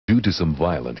due to some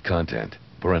violent content.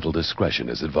 Parental discretion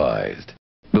is advised.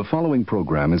 The following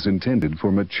program is intended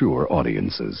for mature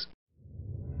audiences.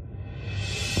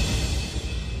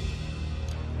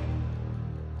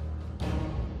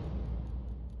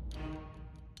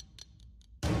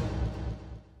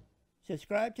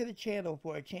 Subscribe to the channel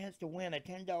for a chance to win a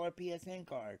 $10 PSN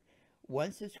card.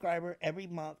 One subscriber every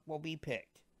month will be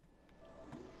picked.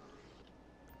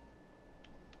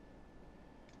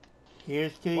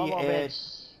 Here's to you, Ed.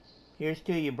 Bitch. Here's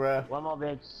to you, bro. One more,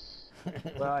 bitch.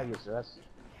 Where are you, sus?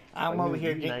 I'm over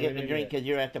here getting a drink because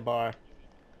you're at the bar.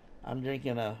 I'm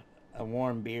drinking a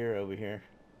warm beer over here.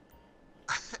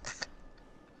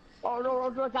 Oh, no,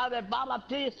 don't drink out that bottle of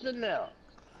piss in there.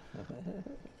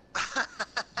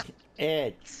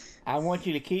 Ed, I want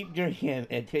you to keep drinking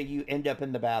until you end up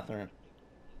in the bathroom.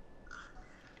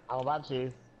 I'm about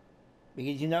to.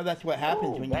 Because you know that's what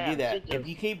happens when you do that. If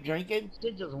you keep drinking,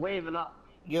 she's just waving up.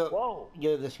 Whoa.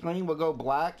 The screen will go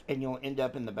black and you'll end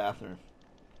up in the bathroom.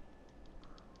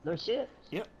 No shit?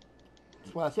 Yep.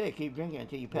 That's why I say keep drinking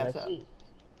until you pass out.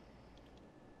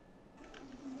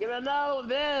 Give me another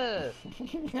beer.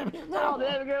 Give me No,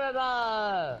 baby, give me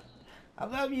another. I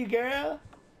love you, girl.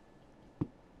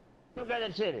 Look at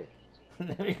that titty.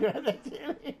 Let me grab that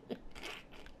titty.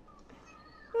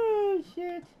 Oh,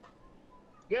 shit.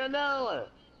 Get another one.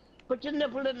 Put your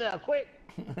nipple in there, quick.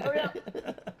 Hurry up.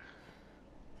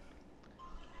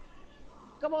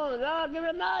 Come on, God, give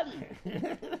me nothing.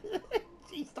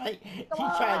 She's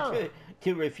trying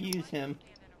to refuse him.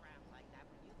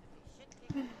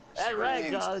 That's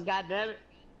right, God, goddammit.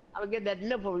 I'm gonna get that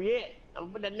nipple yet. I'm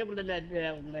gonna put that nipple in that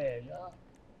damn leg, God.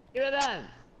 Give me nothing.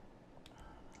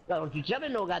 God, don't you tell me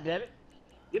no, goddammit.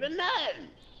 Give me nothing.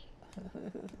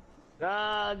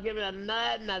 God, give me a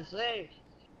nothing, I say.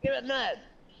 Give me nothing.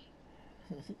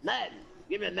 Nothing.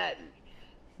 Give me nothing.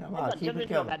 Come on, keep it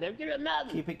coming. No, give me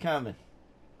nothing. Keep it coming.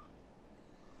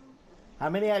 How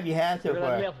many have you had so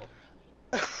far?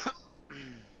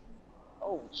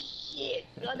 Oh, shit.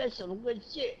 God, that's some good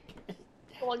shit.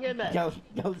 Come on, give me that.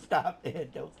 Don't stop,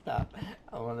 Ed. Don't stop.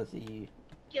 I want to see you.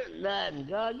 Give me nothing,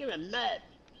 God. Give me nothing.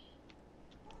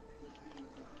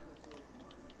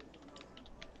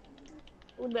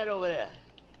 Who's that over there?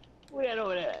 Who's that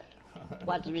over there?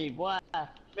 Watch me, boy.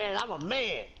 Man, I'm a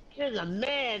man. This is a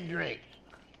man drink.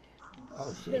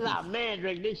 Oh, shit. This is a man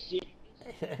drink, this shit.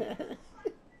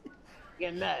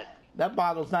 Get nothing. That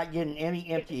bottle's not getting any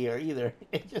emptier either.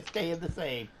 It's just staying the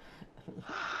same.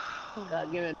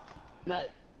 Give it nothing.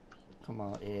 Come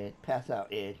on, Ed. Pass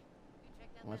out, Ed.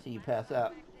 I want to see you pass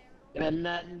out. Give it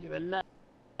nothing. Give it nothing.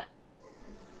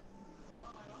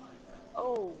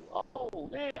 Oh,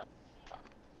 man.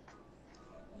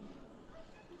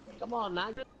 Come on,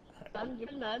 now. Give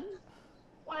it nothing.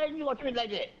 Why didn't you go treat like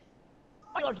that?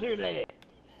 Why you go treat like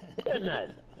that? Give it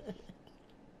nothing.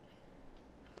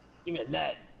 Give me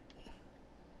that.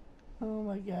 Oh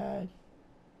my God.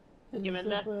 Give me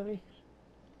that. Funny.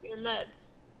 Give me that.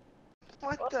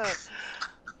 What the?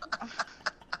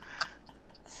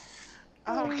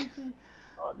 Oh,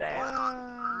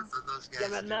 damn.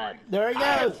 Give me that. There he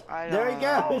goes. There he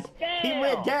goes. Oh, he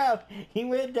went down. He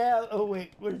went down. Oh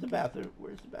wait, where's the bathroom?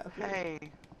 Where's the bathroom?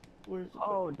 hey. Where's the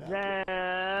Oh, bathroom?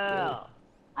 damn.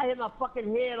 I hit my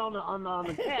fucking head on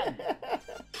the cabinet.